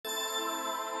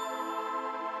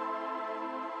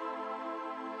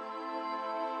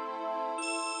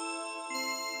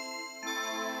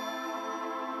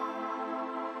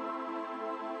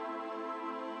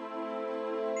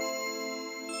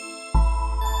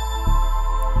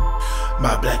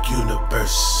My black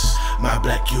universe, my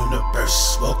black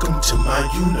universe. Welcome to my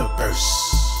universe.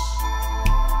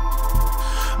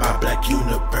 My black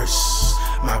universe,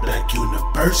 my black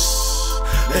universe.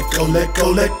 Let go, let go,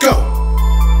 let go.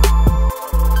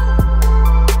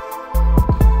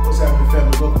 What's happening,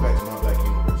 family? Welcome back to my black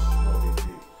universe.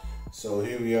 So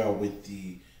here we are with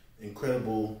the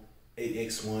NCredible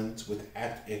 8X1s with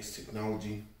aptX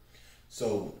technology.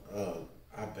 So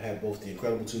I've had both the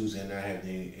NCredible 2s and I have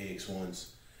the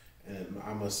AX1s, and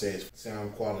I must say, it's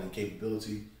sound quality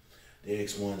capability, the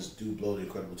AX1s do blow the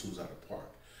NCredible 2s out of the park.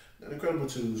 Now the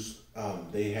NCredible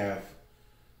 2s, they have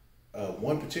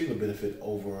one particular benefit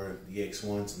over the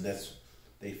AX1s, and that's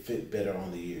they fit better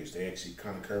on the ears. They actually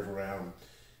kind of curve around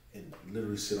and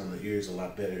literally sit on the ears a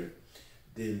lot better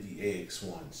than the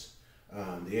AX1s.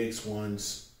 The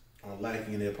AX1s are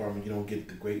lacking in their department. You don't get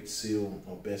the great seal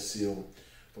or best seal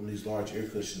from these large ear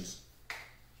cushions.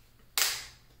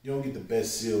 You don't get the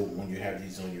best seal when you have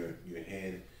these on your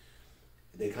head.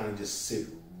 They kind of just sit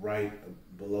right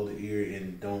below the ear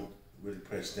and don't really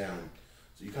press down.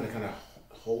 So you kind of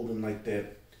hold them like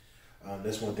that.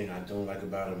 That's one thing I don't like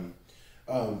about them.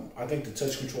 I think the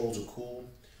touch controls are cool,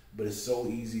 but it's so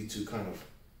easy to kind of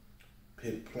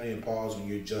hit play and pause when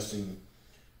you're adjusting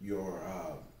your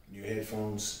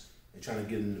headphones and trying to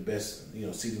get in the best,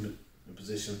 seating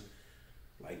position.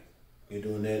 Like you're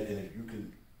doing that, and if you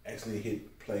can actually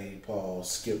hit play,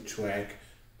 pause, skip track,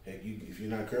 heck, if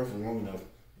you're not careful long enough,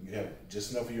 you have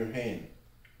just enough of your hand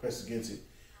pressed against it,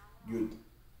 you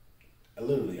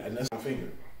literally, and that's my finger.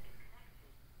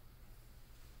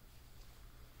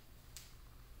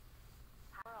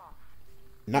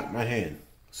 Not my hand.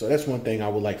 So that's one thing I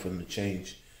would like for them to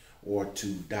change or to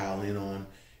dial in on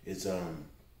is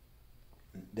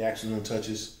the accidental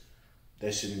touches.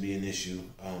 That shouldn't be an issue.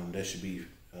 That should be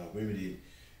remedied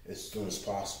as soon as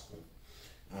possible.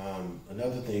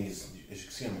 Another thing is, as you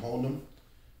can see, I'm holding them.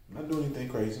 I'm not doing anything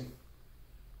crazy.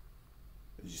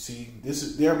 As you see,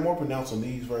 they are more pronounced on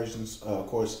these versions. Of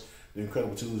course, the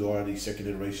NCredible 2s are the second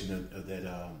iteration of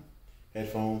that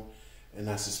headphone, and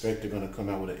I suspect they're going to come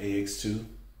out with an AX2.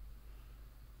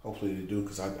 Hopefully they do,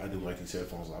 because I do like these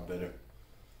headphones a lot better.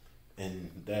 And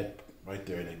that right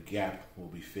there, the gap will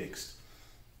be fixed.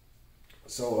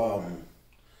 So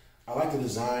I like the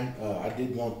design. I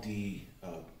did want the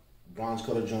bronze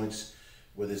color joints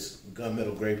with this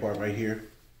gunmetal gray part right here.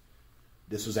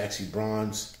 This was actually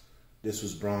bronze. This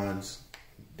was bronze.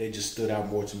 They just stood out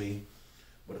more to me.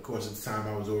 But of course, at the time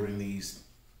I was ordering these,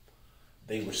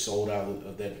 they were sold out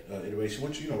of that iteration,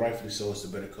 which, rightfully so, it's the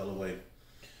better colorway.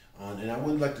 And I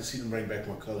would like to see them bring back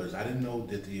more colors. I didn't know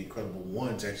that the NCredible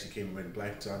 1s actually came in red and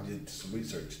black, so I did some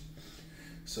research.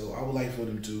 So I would like for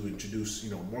them to introduce,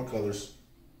 more colors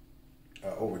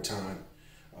over time.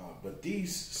 But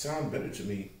these sound better to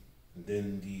me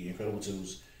than the NCredible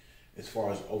 2s as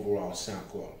far as overall sound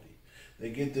quality.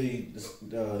 They get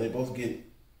they both get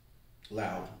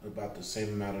loud, about the same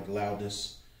amount of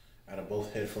loudness out of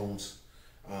both headphones.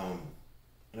 And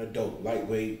they're dope,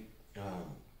 lightweight.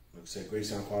 Like I said, great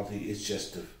sound quality. It's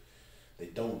just they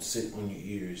don't sit on your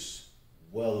ears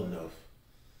well enough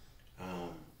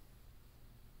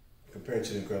compared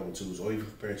to the NCredible 2s, or even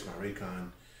compared to my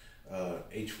Raycon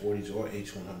H40s or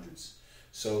H100s.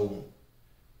 So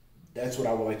that's what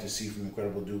I would like to see from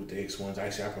NCredible do with the X1s.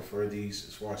 Actually, I prefer these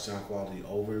as far as sound quality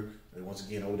over the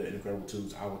NCredible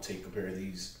 2s. I would compare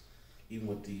these, even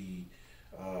with the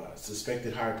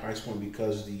suspected higher price point,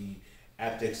 because of the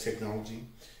aptX technology.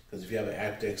 Because if you have an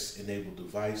aptX enabled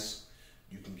device,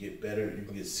 you can get better. You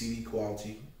can get CD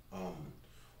quality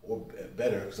or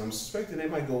better. Because I'm suspecting they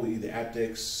might go with either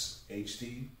aptX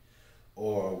HD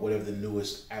or whatever the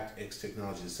newest aptX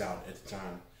technology is out at the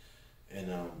time. And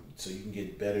so you can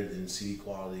get better than CD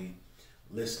quality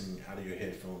listening out of your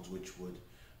headphones, which would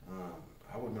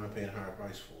I wouldn't mind paying a higher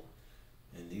price for.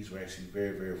 And these were actually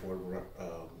very, very affordable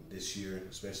this year,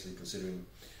 especially considering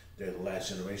they're the last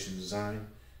generation design.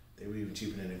 They were even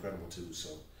cheaper than the NCredible 2s. So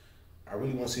I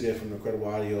really want to see that from NCredible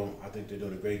Audio. I think they're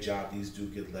doing a great job. These do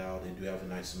get loud. They do have a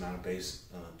nice amount of bass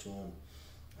to them,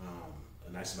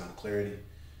 a nice amount of clarity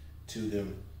to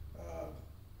them.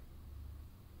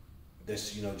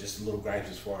 That's just a little gripes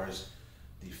as far as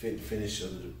the fit and finish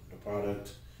of the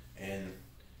product, and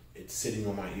it's sitting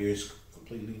on my ears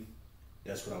completely.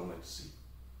 That's what I would like to see.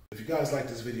 If you guys like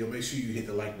this video, make sure you hit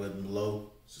the like button below,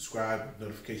 subscribe,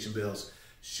 notification bells,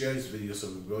 share this video so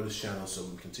we can grow this channel, so we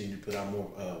can continue to put out more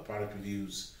product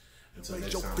reviews. Until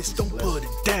next time, peace, don't put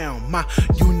it down. My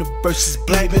universe is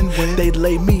black. They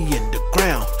lay me in the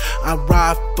ground. I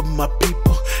ride for my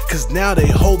people, cause now they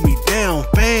hold me down,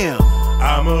 fam.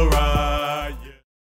 I'm a ride.